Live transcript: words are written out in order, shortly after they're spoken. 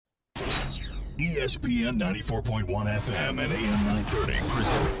ESPN 94.1 FM and AM 930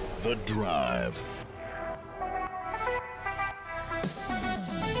 present The Drive.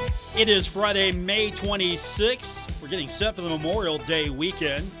 It is Friday, May 26th. We're getting set for the Memorial Day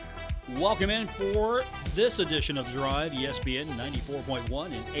weekend. Welcome in for this edition of The Drive, ESPN 94.1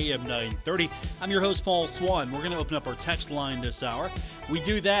 and AM 930. I'm your host, Paul Swann. We're going to open up our text line this hour. We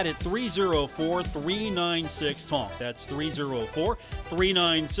do that at 304-396-TALK. That's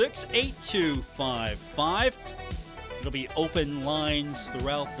 304-396-8255. It'll be open lines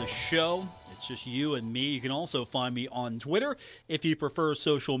throughout the show. It's just you and me. You can also find me on Twitter if you prefer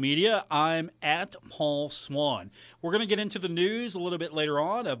social media. I'm at Paul Swann. We're going to get into the news a little bit later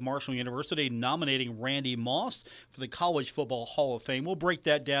on of Marshall University nominating Randy Moss for the College Football Hall of Fame. We'll break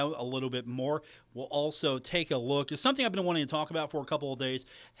that down a little bit more. We'll also take a look. It's something I've been wanting to talk about for a couple of days.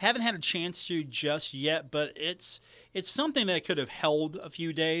 Haven't had a chance to just yet, but it's something that could have held a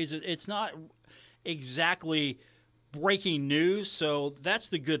few days. It's not exactly breaking news, so that's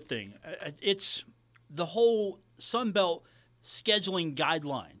the good thing. It's the whole Sun Belt scheduling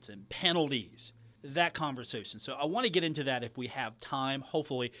guidelines and penalties, that conversation. So I want to get into that if we have time.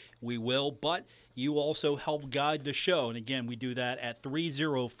 Hopefully we will, but you also help guide the show. And again, we do that at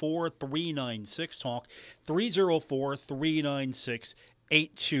 304-396-TALK,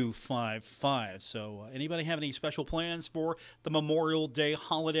 304-396-8255. So anybody have any special plans for the Memorial Day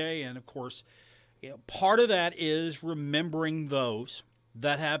holiday? And of course, part of that is remembering those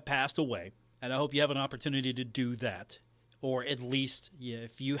that have passed away, and I hope you have an opportunity to do that, or at least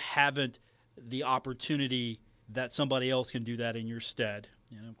if you haven't, the opportunity that somebody else can do that in your stead.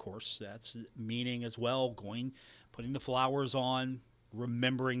 And of course, that's meaning as well, putting the flowers on,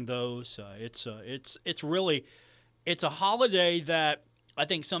 remembering those. It's a holiday that I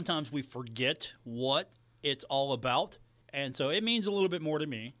think sometimes we forget what it's all about, and so it means a little bit more to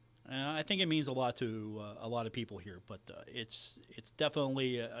me. I think it means a lot to a lot of people here, but it's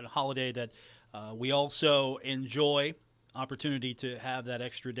definitely a holiday that we also enjoy, opportunity to have that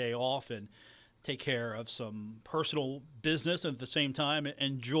extra day off and take care of some personal business and at the same time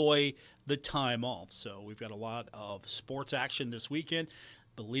enjoy the time off. So we've got a lot of sports action this weekend.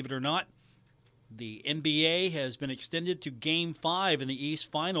 Believe it or not, the NBA has been extended to Game 5 in the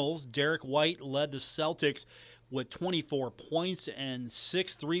East Finals. Derek White led the Celtics with 24 points and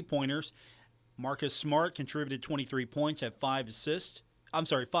 6 3-pointers. Marcus Smart contributed 23 points, had 5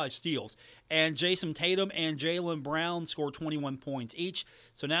 steals. And Jason Tatum and Jaylen Brown scored 21 points each.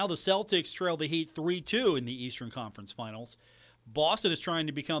 So now the Celtics trail the Heat 3-2 in the Eastern Conference Finals. Boston is trying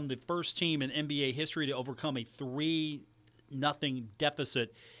to become the first team in NBA history to overcome a 3-0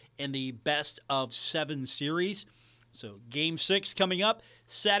 deficit in the best-of-7 series. So Game 6 coming up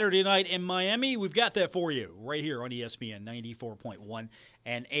Saturday night in Miami. We've got that for you right here on ESPN 94.1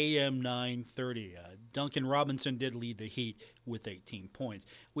 and AM 930. Duncan Robinson did lead the Heat with 18 points.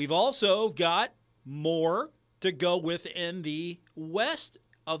 We've also got more to go within the West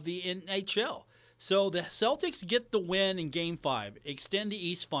of the NHL. So the Celtics get the win in Game 5, extend the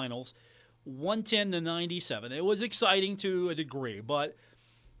East Finals, 110-97. It was exciting to a degree, but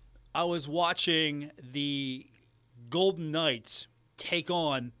I was watching the Golden Knights take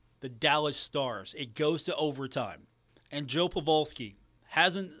on the Dallas Stars. It goes to overtime. And Joe Pavelski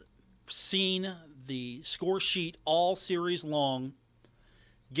hasn't seen the score sheet all series long,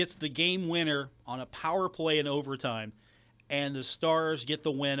 gets the game winner on a power play in overtime, and the Stars get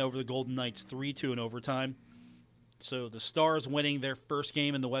the win over the Golden Knights 3-2 in overtime. So the Stars winning their first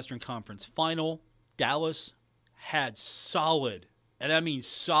game in the Western Conference Final. Dallas had solid, and I mean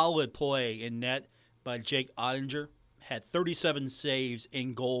solid play in net by Jake Ottinger. Had 37 saves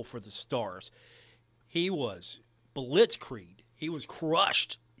in goal for the Stars. He was blitzkrieged. He was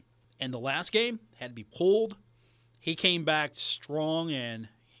crushed. And the last game had to be pulled. He came back strong, and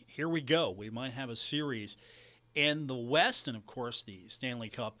here we go. We might have a series in the West, and of course the Stanley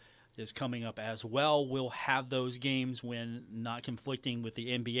Cup is coming up as well. We'll have those games when not conflicting with the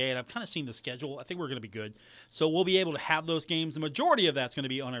NBA, and I've kind of seen the schedule. I think we're going to be good. So we'll be able to have those games. The majority of that's going to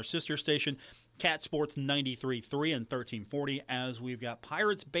be on our sister station, Cat Sports 93.3 and 1340, as we've got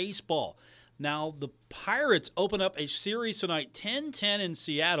Pirates baseball. Now, the Pirates open up a series tonight, 10-10 in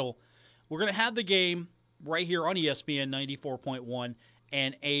Seattle. We're going to have the game right here on ESPN 94.1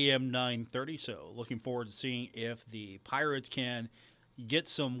 and AM 930. So looking forward to seeing if the Pirates can get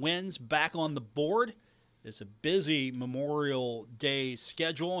some wins back on the board. It's a busy Memorial Day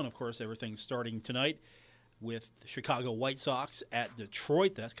schedule, and of course everything's starting tonight with the Chicago White Sox at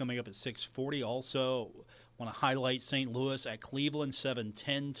Detroit. That's coming up at 6:40. Also want to highlight St. Louis at Cleveland,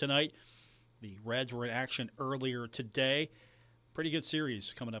 7:10 tonight. The Reds were in action earlier today. Pretty good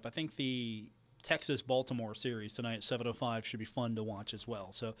series coming up. I think the Texas-Baltimore series tonight at 7:05 should be fun to watch as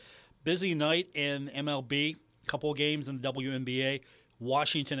well. So busy night in MLB, a couple of games in the WNBA.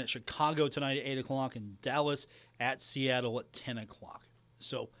 Washington at Chicago tonight at 8 o'clock, and Dallas at Seattle at 10 o'clock.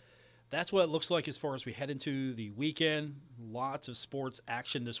 So that's what it looks like as far as we head into the weekend. Lots of sports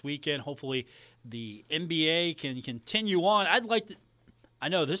action this weekend. Hopefully the NBA can continue on. I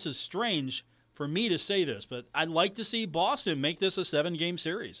know this is strange for me to say this, but I'd like to see Boston make this a 7-game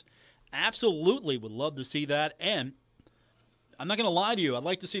series. Absolutely would love to see that. And I'm not going to lie to you. I'd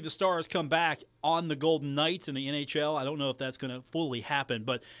like to see the Stars come back on the Golden Knights in the NHL. I don't know if that's going to fully happen,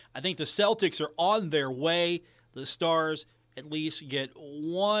 but I think the Celtics are on their way. The Stars at least get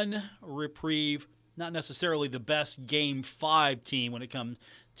one reprieve, not necessarily the best Game 5 team when it comes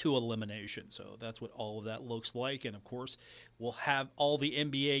to elimination. So that's what all of that looks like. And, of course, we'll have all the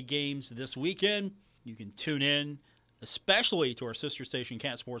NBA games this weekend. You can tune in, especially to our sister station,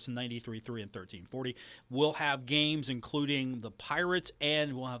 Cat Sports 93.3 and 1340. We'll have games including the Pirates,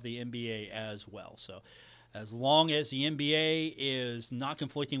 and we'll have the NBA as well. So as long as the NBA is not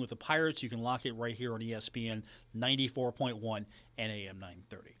conflicting with the Pirates, you can lock it right here on ESPN 94.1 and AM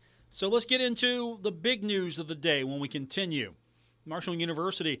 930. So let's get into the big news of the day when we continue. Marshall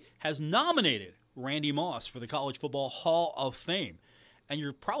University has nominated Randy Moss for the College Football Hall of Fame. And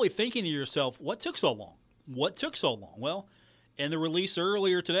you're probably thinking to yourself, what took so long? What took so long? Well, in the release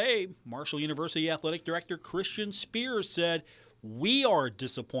earlier today, Marshall University Athletic Director Christian Spears said, "We are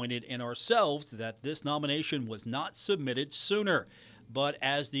disappointed in ourselves that this nomination was not submitted sooner. But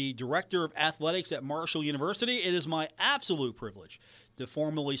as the Director of Athletics at Marshall University, it is my absolute privilege to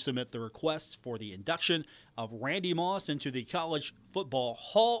formally submit the requests for the induction of Randy Moss into the College Football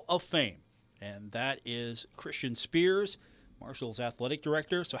Hall of Fame." And that is Christian Spears, Marshall's athletic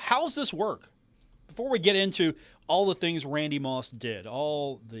director. So how does this work? Before we get into all the things Randy Moss did,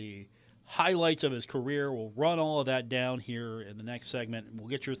 all the highlights of his career, we'll run all of that down here in the next segment, and we'll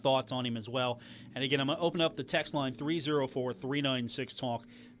get your thoughts on him as well. And again, I'm going to open up the text line 304-396-TALK,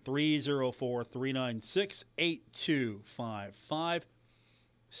 304-396-8255.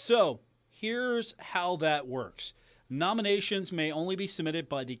 So here's how that works. Nominations may only be submitted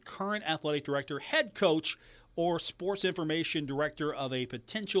by the current athletic director, head coach, or sports information director of a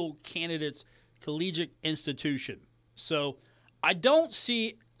potential candidate's collegiate institution. So I don't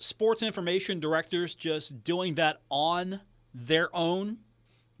see sports information directors just doing that on their own.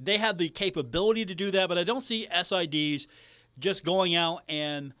 They have the capability to do that, but I don't see SIDs just going out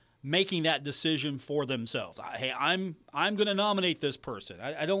and making that decision for themselves. Hey, I'm going to nominate this person.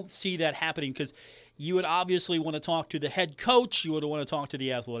 I don't see that happening because you would obviously want to talk to the head coach. You would want to talk to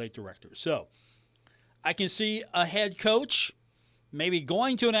the athletic director. So I can see a head coach maybe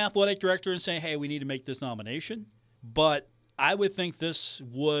going to an athletic director and saying, hey, we need to make this nomination. But I would think this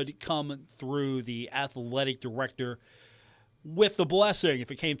would come through the athletic director with the blessing if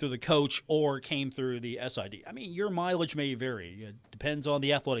it came through the coach or came through the SID. I mean, your mileage may vary. It depends on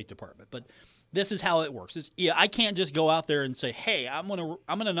the athletic department. But this is how it works. I can't just go out there and say, hey, I'm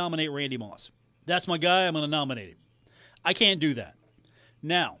gonna nominate Randy Moss. That's my guy. I'm going to nominate him. I can't do that.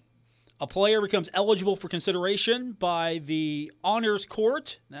 Now, a player becomes eligible for consideration by the Honors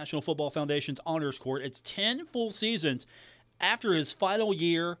Court, National Football Foundation's Honors Court. It's 10 full seasons after his final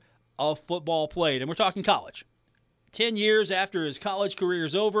year of football played. And we're talking college. 10 years after his college career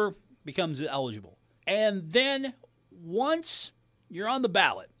is over, becomes eligible. And then once you're on the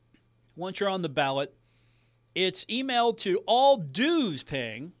ballot, it's emailed to all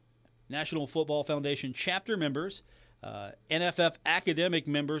dues-paying National Football Foundation chapter members, NFF academic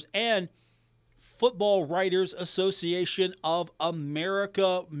members, and Football Writers Association of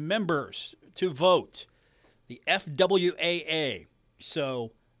America members to vote, the FWAA.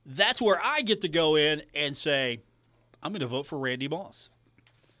 So that's where I get to go in and say, I'm going to vote for Randy Moss.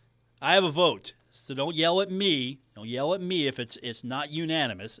 I have a vote, so don't yell at me. Don't yell at me if it's not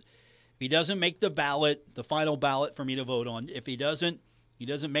unanimous. If he doesn't make the ballot, the final ballot for me to vote on, if he doesn't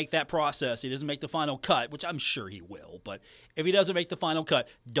make that process, he doesn't make the final cut, which I'm sure he will, but if he doesn't make the final cut,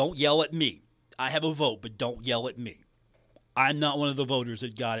 don't yell at me. I have a vote, but don't yell at me. I'm not one of the voters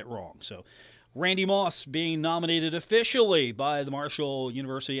that got it wrong. So Randy Moss being nominated officially by the Marshall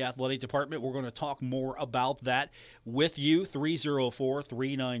University Athletic Department. We're going to talk more about that with you.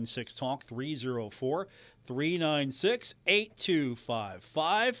 304-396-TALK,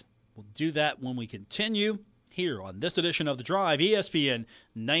 304-396-8255. We'll do that when we continue here on this edition of The Drive, ESPN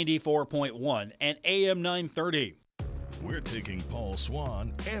 94.1 and AM 930. We're taking Paul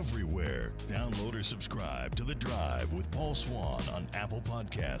Swann everywhere. Download or subscribe to The Drive with Paul Swann on Apple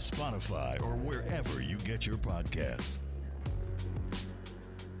Podcasts, Spotify, or wherever you get your podcasts.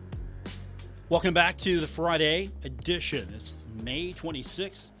 Welcome back to the Friday edition. It's May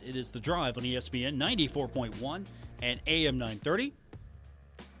 26th. It is The Drive on ESPN 94.1 and AM 930.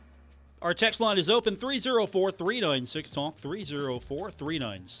 Our text line is open, 304-396-TALK,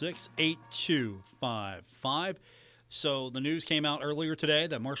 304-396-8255. So the news came out earlier today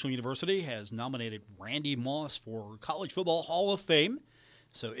that Marshall University has nominated Randy Moss for College Football Hall of Fame.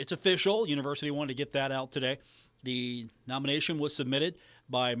 So it's official. University wanted to get that out today. The nomination was submitted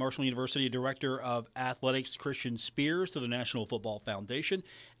by Marshall University Director of Athletics Christian Spears to the National Football Foundation.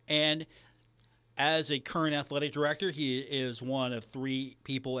 And as a current athletic director, he is one of 3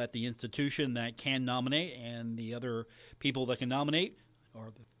 people at the institution that can nominate, and the other people that can nominate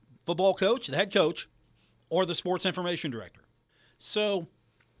are the football coach, the head coach, or the sports information director. So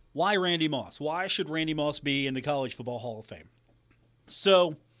why Randy Moss? Why should Randy Moss be in the College Football Hall of Fame?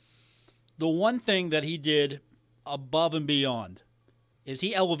 So the one thing that he did above and beyond is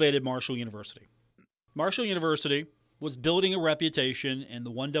he elevated Marshall University. Marshall University was building a reputation in the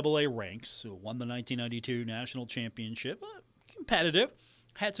 1AA ranks, who won the 1992 national championship, competitive,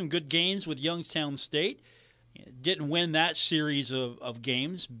 had some good games with Youngstown State, didn't win that series of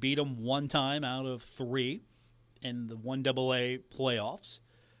games, beat them 1 time out of 3 in the 1AA playoffs.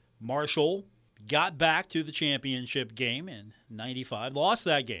 Marshall got back to the championship game in 95, lost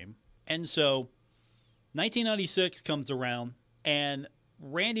that game, and so 1996 comes around, and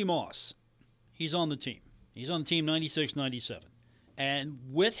Randy Moss, he's on the team. He's on the team 96-97. And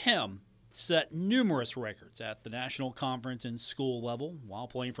with him, set numerous records at the national conference and school level while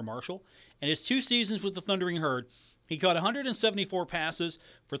playing for Marshall. And his 2 seasons with the Thundering Herd, he caught 174 passes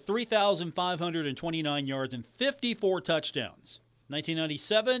for 3,529 yards and 54 touchdowns.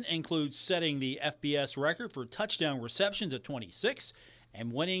 1997 includes setting the FBS record for touchdown receptions at 26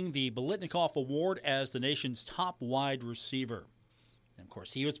 and winning the Biletnikoff Award as the nation's top wide receiver. And of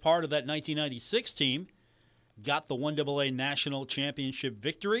course, he was part of that 1996 team, got the 1AA national championship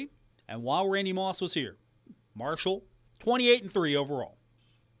victory, and while Randy Moss was here, Marshall 28-3 overall,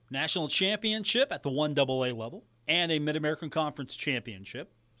 national championship at the 1AA level, and a Mid-American Conference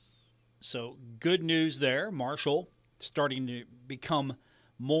championship. So good news there. Marshall starting to become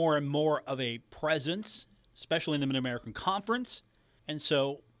more and more of a presence, especially in the Mid-American Conference. And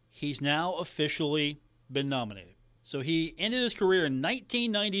so he's now officially been nominated. So he ended his career in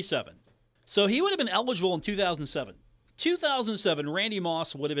 1997. So he would have been eligible in 2007. 2007, Randy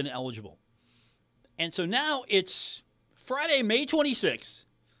Moss would have been eligible. And so now it's Friday, May 26,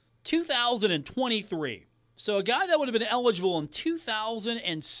 2023. So a guy that would have been eligible in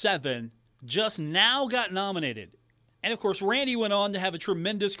 2007 just now got nominated. And, of course, Randy went on to have a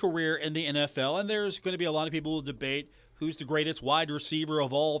tremendous career in the NFL, and there's going to be a lot of people who debate who's the greatest wide receiver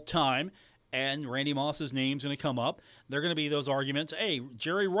of all time, and Randy Moss's name's going to come up. There are going to be those arguments, hey,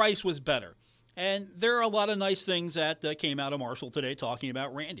 Jerry Rice was better. And there are a lot of nice things that came out of Marshall today talking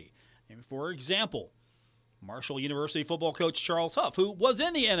about Randy. And for example, Marshall University football coach Charles Huff, who was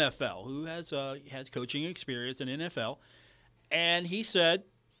in the NFL, who has coaching experience in NFL, and he said,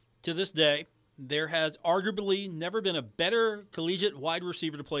 to this day, there has arguably never been a better collegiate wide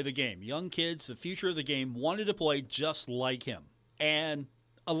receiver to play the game. Young kids, the future of the game, wanted to play just like him. And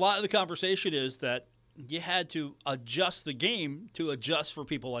a lot of the conversation is that you had to adjust the game to adjust for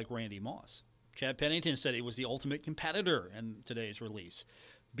people like Randy Moss. Chad Pennington said he was the ultimate competitor in today's release.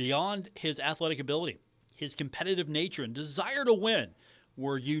 Beyond his athletic ability, his competitive nature and desire to win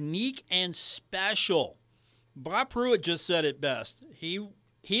were unique and special. Bob Pruitt just said it best.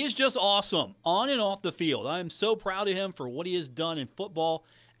 He is just awesome on and off the field. I am so proud of him for what he has done in football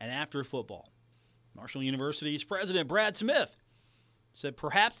and after football. Marshall University's president, Brad Smith, said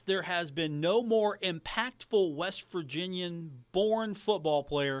perhaps there has been no more impactful West Virginian-born football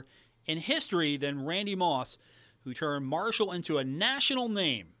player in history than Randy Moss, who turned Marshall into a national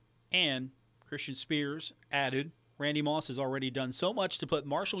name. And Christian Spears added, Randy Moss has already done so much to put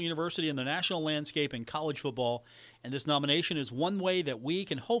Marshall University in the national landscape in college football, and this nomination is one way that we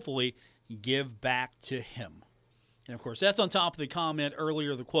can hopefully give back to him. And, of course, that's on top of the comment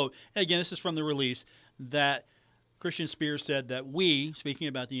earlier, the quote, and again, this is from the release, that Christian Spears said that we, speaking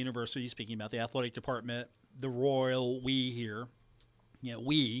about the university, speaking about the athletic department, the royal we here,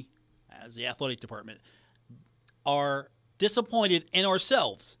 we, as the athletic department, are disappointed in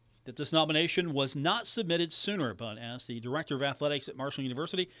ourselves that this nomination was not submitted sooner. But as the director of athletics at Marshall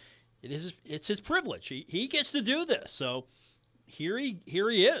University, it's his privilege. He gets to do this. So here he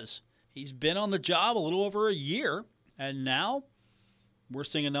is. He's been on the job a little over a year, and now we're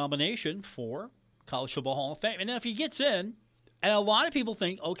seeing a nomination for College Football Hall of Fame. And then if he gets in, and a lot of people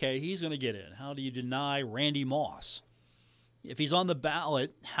think, okay, he's going to get in. How do you deny Randy Moss? if he's on the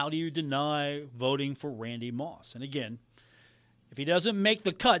ballot, how do you deny voting for Randy Moss? And again, if he doesn't make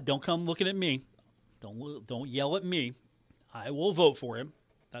the cut, don't come looking at me. Don't yell at me. I will vote for him.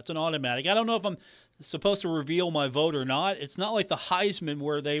 That's an automatic. I don't know if I'm supposed to reveal my vote or not. It's not like the Heisman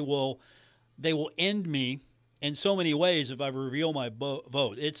where they will end me in so many ways if I reveal my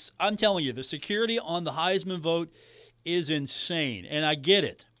vote. I'm telling you, the security on the Heisman vote is insane, and I get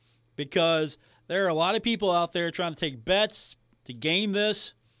it because there are a lot of people out there trying to take bets to game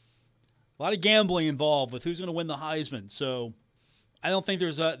this. A lot of gambling involved with who's going to win the Heisman. So I don't think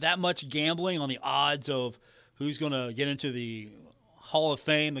there's that much gambling on the odds of who's going to get into the Hall of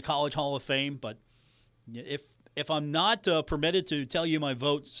Fame, the College Hall of Fame. But if I'm not permitted to tell you my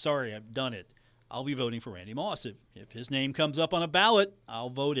vote, sorry, I've done it. I'll be voting for Randy Moss. If his name comes up on a ballot,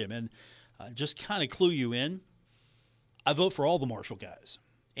 I'll vote him. And just kind of clue you in, I vote for all the Marshall guys.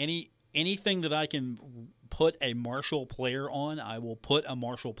 Anything that I can put a Marshall player on, I will put a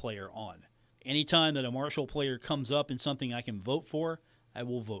Marshall player on. Anytime that a Marshall player comes up in something I can vote for, I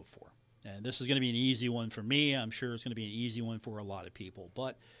will vote for. And this is going to be an easy one for me. I'm sure it's going to be an easy one for a lot of people.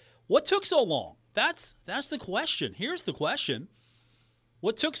 But what took so long? That's the question. Here's the question.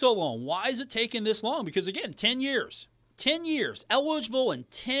 What took so long? Why is it taking this long? Because, again, 10 years. 10 years. Eligible in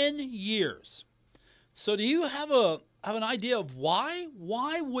 10 years. So do you have an idea of why?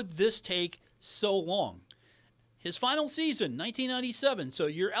 Why would this take so long? His final season, 1997. So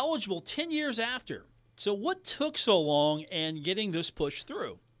you're eligible 10 years after. So what took so long in getting this pushed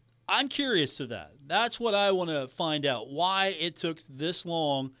through? I'm curious to that. That's what I want to find out, why it took this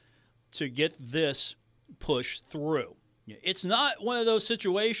long to get this pushed through. It's not one of those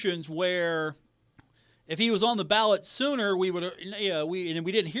situations where if he was on the ballot sooner, we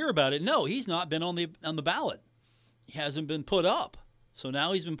didn't hear about it. No, he's not been on the ballot. He hasn't been put up. So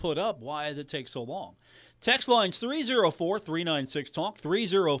now he's been put up. Why did it take so long? Text lines 304-396-TALK,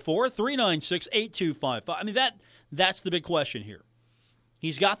 304-396-8255. I mean, that's the big question here.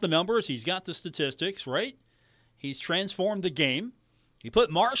 He's got the numbers. He's got the statistics, right? He's transformed the game. He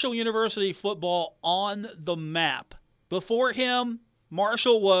put Marshall University football on the map. Before him,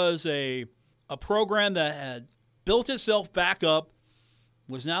 Marshall was a program that had built itself back up,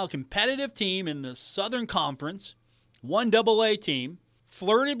 was now a competitive team in the Southern Conference, 1AA team,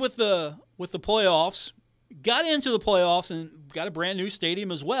 flirted with the playoffs, got into the playoffs and got a brand new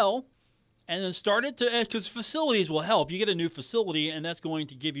stadium as well, and then started to, because facilities will help. You get a new facility, and that's going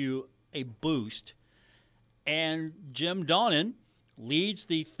to give you a boost. And Jim Donnan leads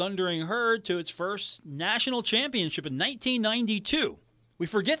the Thundering Herd to its first national championship in 1992. We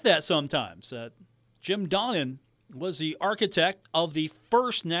forget that sometimes, that Jim Donnan was the architect of the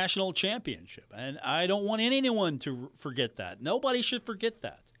first national championship. And I don't want anyone to forget that. Nobody should forget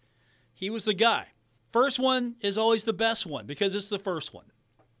that. He was the guy. First one is always the best one because it's the first one.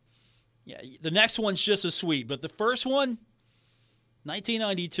 Yeah, the next one's just as sweet, but the first one,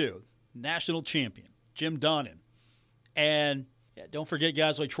 1992, national champion, Jim Donnan. And don't forget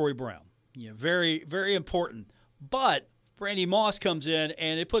guys like Troy Brown. Very, very important. But Randy Moss comes in,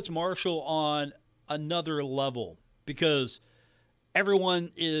 and it puts Marshall on another level because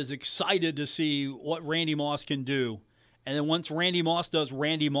everyone is excited to see what Randy Moss can do. And then once Randy Moss does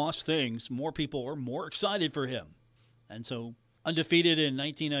Randy Moss things, more people are more excited for him. And so undefeated in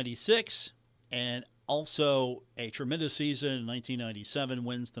 1996 and also a tremendous season in 1997,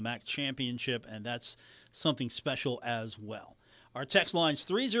 wins the MAC championship, and that's something special as well. Our text line's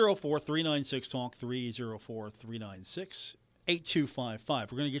 304-396-TALK, 304-396-8255. We're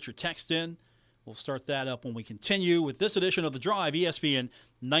going to get your text in. We'll start that up when we continue with this edition of The Drive, ESPN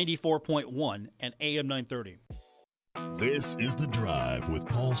 94.1 and AM 930. This is The Drive with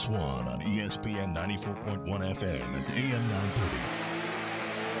Paul Swann on ESPN 94.1 FM and AM 930.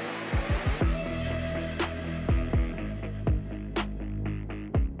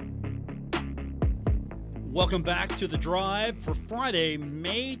 Welcome back to The Drive for Friday,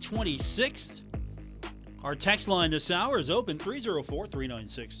 May 26th. Our text line this hour is open,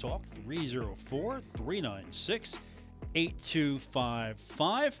 304-396-TALK,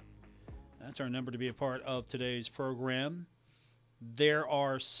 304-396-8255. That's our number to be a part of today's program. There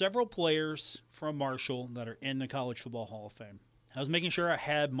are several players from Marshall that are in the College Football Hall of Fame. I was making sure I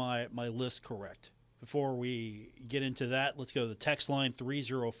had my list correct. Before we get into that, let's go to the text line,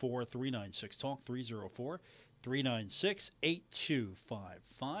 304-396-TALK,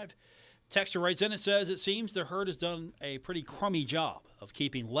 304-396-8255. Texter writes in and says, it seems the Herd has done a pretty crummy job of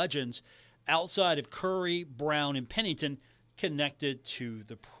keeping legends outside of Curry, Brown, and Pennington connected to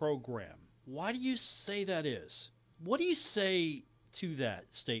the program. Why do you say that is? What do you say to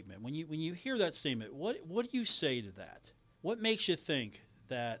that statement? When you hear that statement, what do you say to that? what makes you think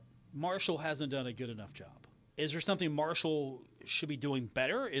that Marshall hasn't done a good enough job? Is there something Marshall should be doing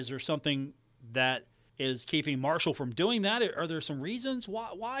better? Is there something that is keeping Marshall from doing that? Are there some reasons?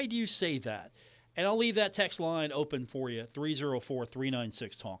 Why do you say that? And I'll leave that text line open for you,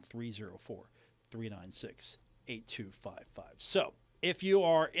 304-396-TALK, 304-396-8255. So if you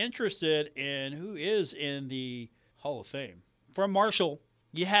are interested in who is in the Hall of Fame, from Marshall,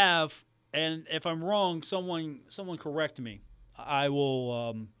 you have, and if I'm wrong, someone correct me. I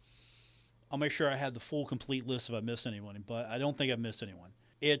will I'll make sure I have the full complete list if I miss anyone, but I don't think I've missed anyone.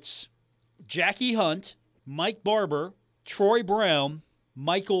 It's Jackie Hunt, Mike Barber, Troy Brown,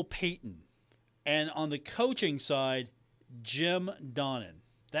 Michael Payton. And on the coaching side, Jim Donnan.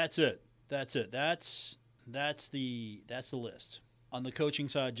 That's it. That's the list. On the coaching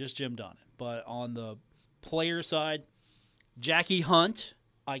side, just Jim Donnan. But on the player side, Jackie Hunt,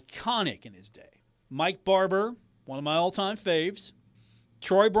 iconic in his day. Mike Barber, one of my all-time faves.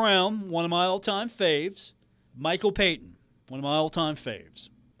 Troy Brown, one of my all-time faves. Michael Payton, one of my all-time faves.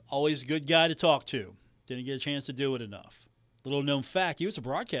 Always a good guy to talk to. Didn't get a chance to do it enough. Little known fact, he was a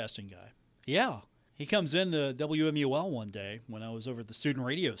broadcasting guy. Yeah. He comes into WMUL one day when I was over at the student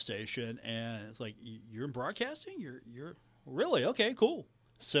radio station, and it's like, you're in broadcasting? You're really? Okay, cool.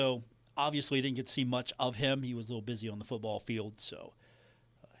 So obviously didn't get to see much of him. He was a little busy on the football field. So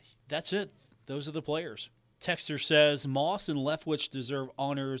that's it. Those are the players. Texter says Moss and Leftwich deserve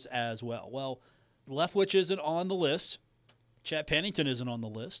honors as well. Well, Leftwich isn't on the list. Chad Pennington isn't on the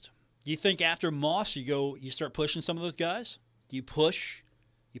list. Do you think after Moss you start pushing some of those guys? Do you push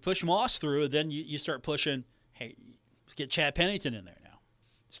Moss through, and then you start pushing, hey, let's get Chad Pennington in there now.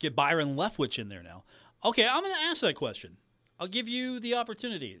 Let's get Byron Leftwich in there now. Okay, I'm going to ask that question. I'll give you the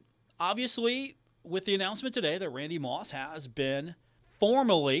opportunity. Obviously, with the announcement today that Randy Moss has been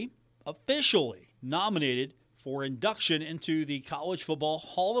formally, officially nominated for induction into the College Football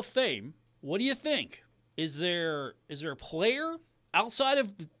Hall of Fame, what do you think? Is there a player outside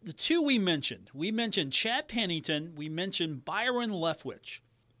of the two we mentioned? We mentioned Chad Pennington. We mentioned Byron Leftwich.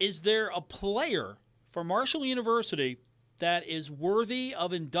 Is there a player for Marshall University that is worthy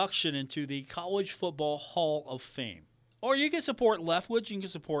of induction into the College Football Hall of Fame? Or you can support Leftwich, you can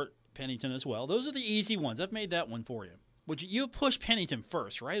support Pennington as well. Those are the easy ones. I've made that one for you. Would you push Pennington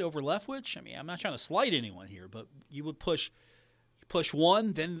first, right, over Leftwich? I mean, I'm not trying to slight anyone here, but you would push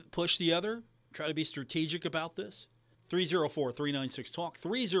one, then push the other? Try to be strategic about this? 304-396-TALK,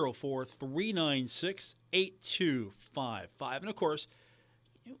 304-396-8255. And, of course,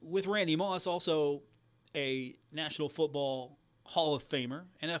 with Randy Moss, also a National Football Hall of Famer,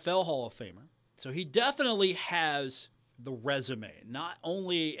 NFL Hall of Famer. So he definitely has the resume, not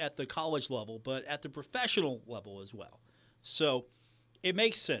only at the college level, but at the professional level as well. So it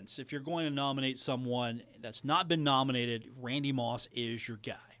makes sense. If you're going to nominate someone that's not been nominated, Randy Moss is your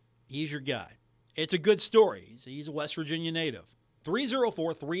guy. He's your guy. It's a good story. He's a West Virginia native.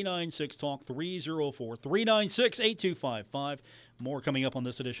 304-396-TALK, 304-396-8255. More coming up on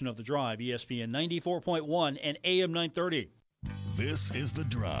this edition of The Drive, ESPN 94.1 and AM 930. This is The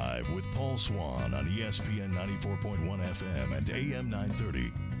Drive with Paul Swann on ESPN 94.1 FM and AM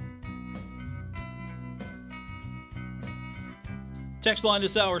 930. Text line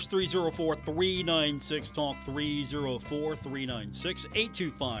this hour is 304-396-TALK,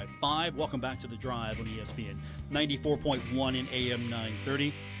 304-396-8255. Welcome back to The Drive on ESPN 94.1 and AM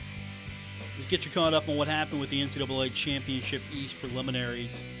 930. Let's get you caught up on what happened with the NCAA Championship East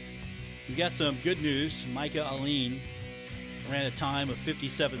preliminaries. We got some good news. Micah Aline ran a time of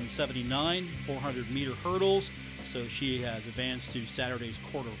 57.79, 400-meter hurdles, so she has advanced to Saturday's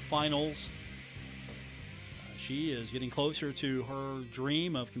quarterfinals. She is getting closer to her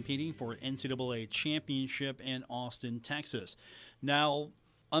dream of competing for an NCAA championship in Austin, Texas. Now,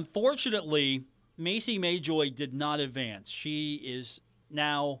 unfortunately, Macy Mayjoy did not advance. She is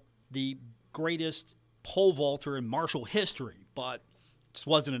now the greatest pole vaulter in Marshall history, but it just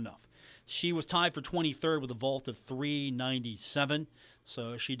wasn't enough. She was tied for 23rd with a vault of 397,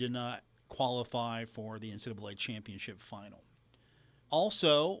 so she did not qualify for the NCAA championship final.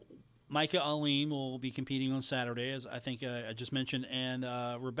 Also, Micah Aline will be competing on Saturday, as I think I just mentioned, and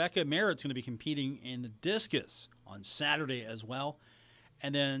Rebecca Merritt's going to be competing in the discus on Saturday as well.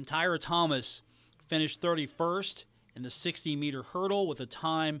 And then Tyra Thomas finished 31st in the 60-meter hurdle with a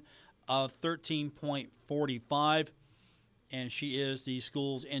time of 13.45, and she is the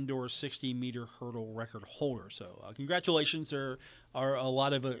school's indoor 60-meter hurdle record holder. So congratulations. There are a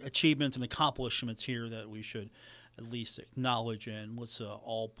lot of achievements and accomplishments here that we should at least acknowledge, and let's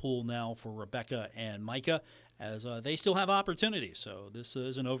all pull now for Rebecca and Micah as they still have opportunities. So this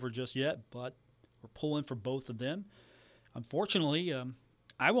isn't over just yet, but we're pulling for both of them. Unfortunately,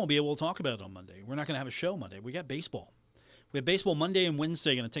 I won't be able to talk about it on Monday. We're not going to have a show Monday. We got baseball. We have baseball Monday and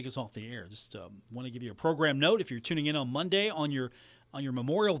Wednesday going to take us off the air. Just want to give you a program note. If you're tuning in on Monday on your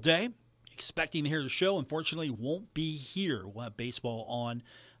Memorial Day, expecting to hear the show, unfortunately won't be here. We'll have baseball on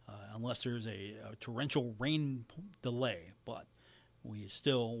unless there's a torrential rain delay. But we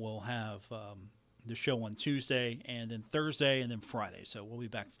still will have the show on Tuesday and then Thursday and then Friday. So we'll be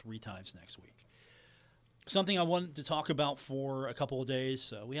back 3 times next week. Something I wanted to talk about for a couple of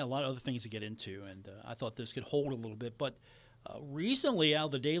days. We had a lot of other things to get into, and I thought this could hold a little bit. But recently, out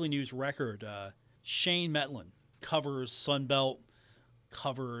of the Daily News Record, Shane Mettlen covers Sunbelt,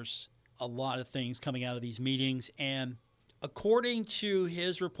 covers a lot of things coming out of these meetings. And according to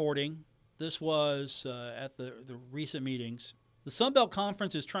his reporting, this was at the recent meetings, the Sunbelt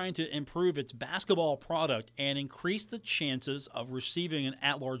Conference is trying to improve its basketball product and increase the chances of receiving an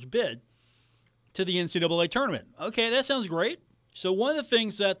at-large bid to the NCAA tournament. Okay, that sounds great. So one of the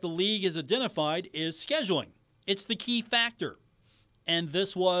things that the league has identified is scheduling. It's the key factor. And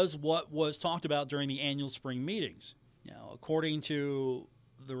this was what was talked about during the annual spring meetings. Now, according to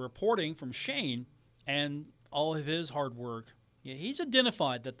the reporting from Shane and all of his hard work, he's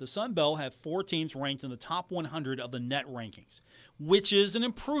identified that the Sun Belt have 4 teams ranked in the top 100 of the net rankings, which is an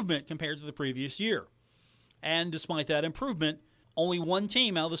improvement compared to the previous year. And despite that improvement, only 1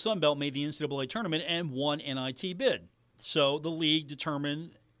 team out of the Sun Belt made the NCAA tournament and 1 NIT bid. So the league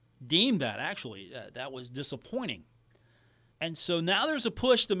deemed that that was disappointing. And so now there's a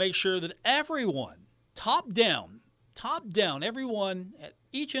push to make sure that everyone, top down, everyone at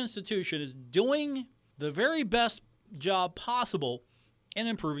each institution is doing the very best job possible in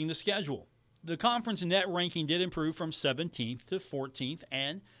improving the schedule. The conference net ranking did improve from 17th to 14th,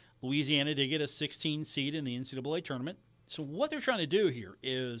 and Louisiana did get a 16 seed in the NCAA tournament. So what they're trying to do here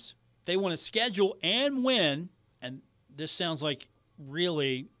is they want to schedule and win, and this sounds like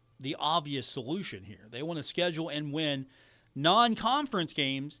really the obvious solution here. They want to schedule and win non-conference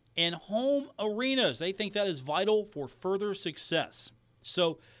games in home arenas. They think that is vital for further success.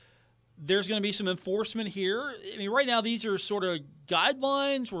 So there's going to be some enforcement here. I mean, right now these are sort of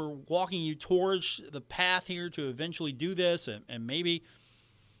guidelines. We're walking you towards the path here to eventually do this, and maybe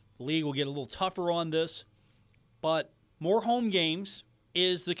the league will get a little tougher on this. But more home games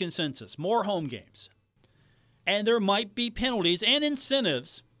is the consensus. More home games. And there might be penalties and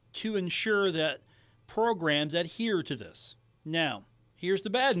incentives to ensure that programs adhere to this. Now, here's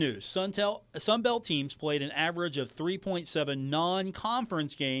the bad news. Sunbelt teams played an average of 3.7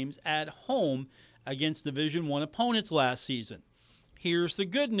 non-conference games at home against Division I opponents last season. Here's the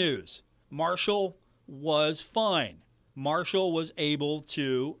good news. Marshall was fine. Marshall was able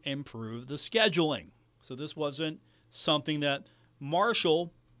to improve the scheduling. So this wasn't something that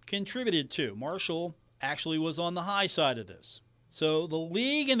Marshall contributed to. Marshall actually was on the high side of this. So the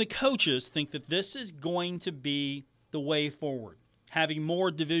league and the coaches think that this is going to be the way forward. Having more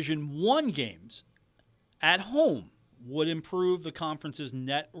Division I games at home would improve the conference's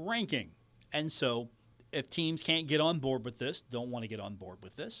net ranking. And so if teams can't get on board with this, don't want to get on board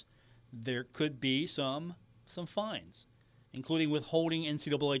with this, there could be some fines, including withholding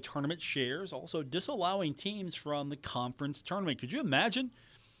NCAA tournament shares, also disallowing teams from the conference tournament. Could you imagine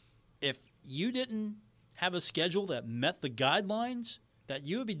if you didn't have a schedule that met the guidelines, that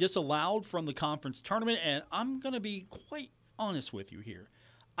you would be disallowed from the conference tournament? And I'm going to be quite honest with you here.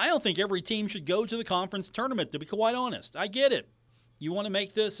 I don't think every team should go to the conference tournament, to be quite honest. I get it. You want to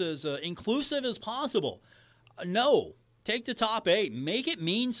make this as inclusive as possible. No. Take the top 8. Make it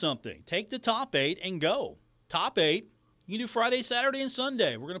mean something. Take the top 8 and go. Top 8. You can do Friday, Saturday, and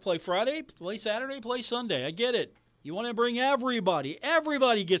Sunday. We're going to play Friday, play Saturday, play Sunday. I get it. You want to bring everybody.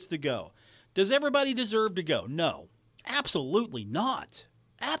 Everybody gets to go. Does everybody deserve to go? No. Absolutely not.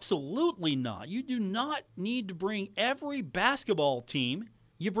 Absolutely not. You do not need to bring every basketball team.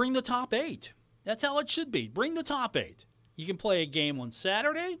 You bring the top 8. That's how it should be. Bring the top 8. You can play a game on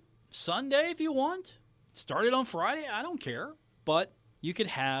Saturday, Sunday if you want. Start it on Friday. I don't care. But you could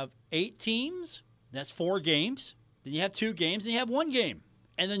have 8 teams. That's 4 games. Then you have 2 games, and you have 1 game.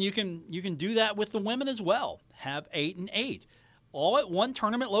 And then you can do that with the women as well. Have 8 and 8. All at one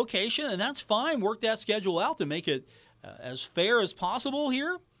tournament location, and that's fine. Work that schedule out to make it as fair as possible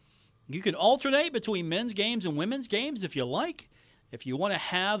here. You can alternate between men's games and women's games if you like. If you want to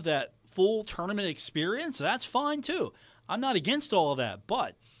have that full tournament experience, that's fine too. I'm not against all of that,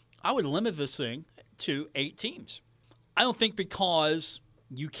 but I would limit this thing to 8 teams. I don't think because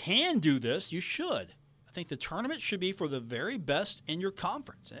you can do this, you should. I think the tournament should be for the very best in your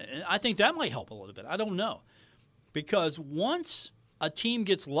conference. And I think that might help a little bit. I don't know. Because once a team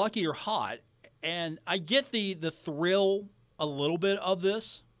gets lucky or hot, And I get the thrill a little bit of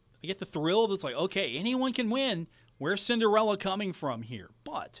this. I get the thrill of it's like, okay, anyone can win. Where's Cinderella coming from here?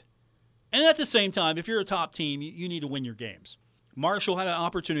 And at the same time, if you're a top team, you need to win your games. Marshall had an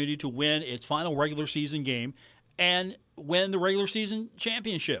opportunity to win its final regular season game and win the regular season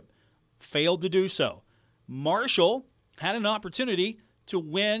championship. Failed to do so. Marshall had an opportunity to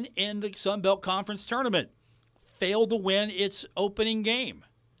win in the Sun Belt Conference tournament. Failed to win its opening game.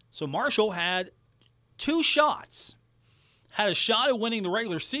 So Marshall had 2 shots. Had a shot at winning the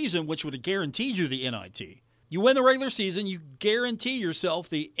regular season, which would have guaranteed you the NIT. You win the regular season, you guarantee yourself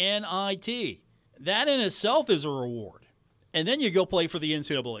the NIT. That in itself is a reward. And then you go play for the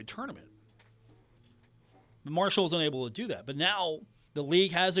NCAA tournament. Marshall was unable to do that. But now the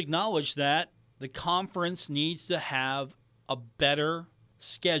league has acknowledged that the conference needs to have a better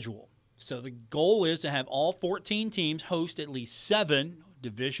schedule. So the goal is to have all 14 teams host at least 7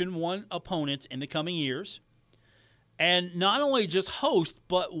 Division I opponents in the coming years. And not only just host,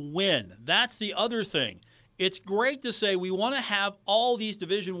 but win. That's the other thing. It's great to say we want to have all these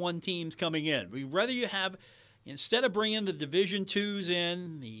Division I teams coming in. We'd rather you have, instead of bringing the Division IIs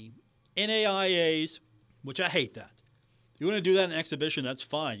in, the NAIAs, which I hate that. You want to do that in exhibition, that's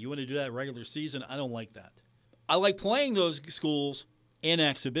fine. You want to do that in regular season, I don't like that. I like playing those schools in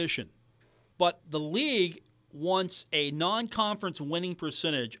exhibition. But the league wants a non-conference winning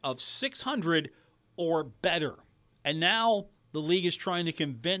percentage of 600 or better. And now the league is trying to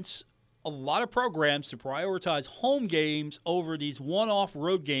convince a lot of programs to prioritize home games over these one-off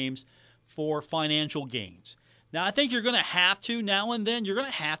road games for financial gains. Now, I think you're going to have to, now and then, you're going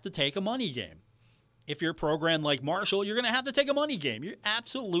to have to take a money game. If you're a program like Marshall, you're going to have to take a money game. You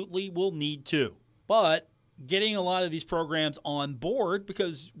absolutely will need to. But getting a lot of these programs on board,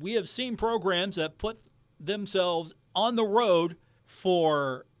 because we have seen programs that put themselves on the road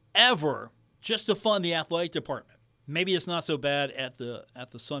forever just to fund the athletic department. Maybe it's not so bad at the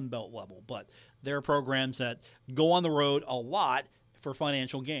Sun Belt level, but there are programs that go on the road a lot for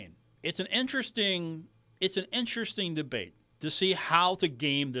financial gain. It's an interesting debate to see how to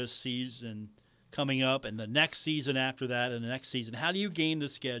game this season coming up and the next season after that and the next season. How do you game the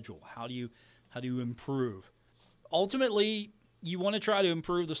schedule? How do you improve? Ultimately, you want to try to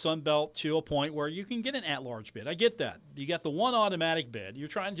improve the Sun Belt to a point where you can get an at-large bid. I get that. You got the one automatic bid. You're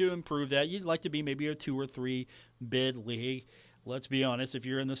trying to improve that. You'd like to be maybe a 2 or 3 bid league. Let's be honest. If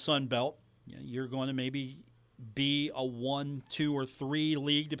you're in the Sun Belt, you're going to maybe be a 1, 2, or 3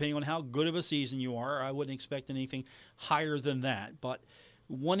 league, depending on how good of a season you are. I wouldn't expect anything higher than that. But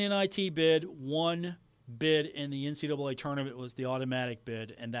 1 NIT bid, 1 bid in the NCAA tournament was the automatic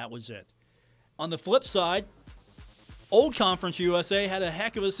bid, and that was it. On the flip side, Old Conference USA had a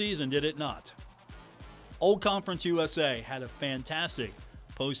heck of a season, did it not? Old Conference USA had a fantastic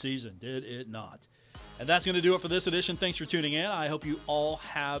postseason, did it not? And that's going to do it for this edition. Thanks for tuning in. I hope you all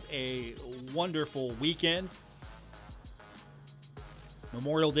have a wonderful weekend.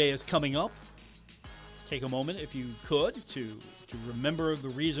 Memorial Day is coming up. Take a moment, if you could, to remember the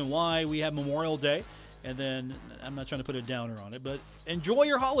reason why we have Memorial Day. And then, I'm not trying to put a downer on it, but enjoy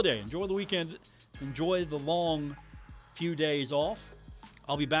your holiday. Enjoy the weekend. Enjoy the long few days off.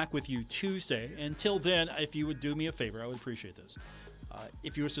 I'll be back with you Tuesday. Until then, if you would do me a favor, I would appreciate this.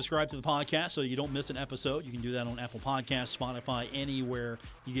 If you would subscribe to the podcast so you don't miss an episode, you can do that on Apple Podcasts, Spotify, anywhere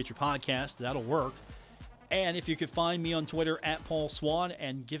you get your podcast. That'll work. And if you could find me on Twitter at Paul Swann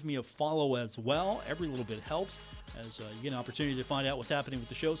and give me a follow as well, every little bit helps as you get an opportunity to find out what's happening with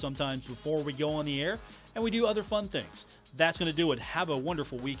the show sometimes before we go on the air. And we do other fun things. That's going to do it. Have a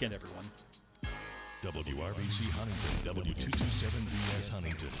wonderful weekend, everyone. WRBC Huntington, W227BS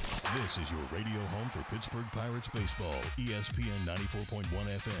Huntington. This is your radio home for Pittsburgh Pirates baseball, ESPN 94.1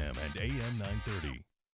 FM and AM 930.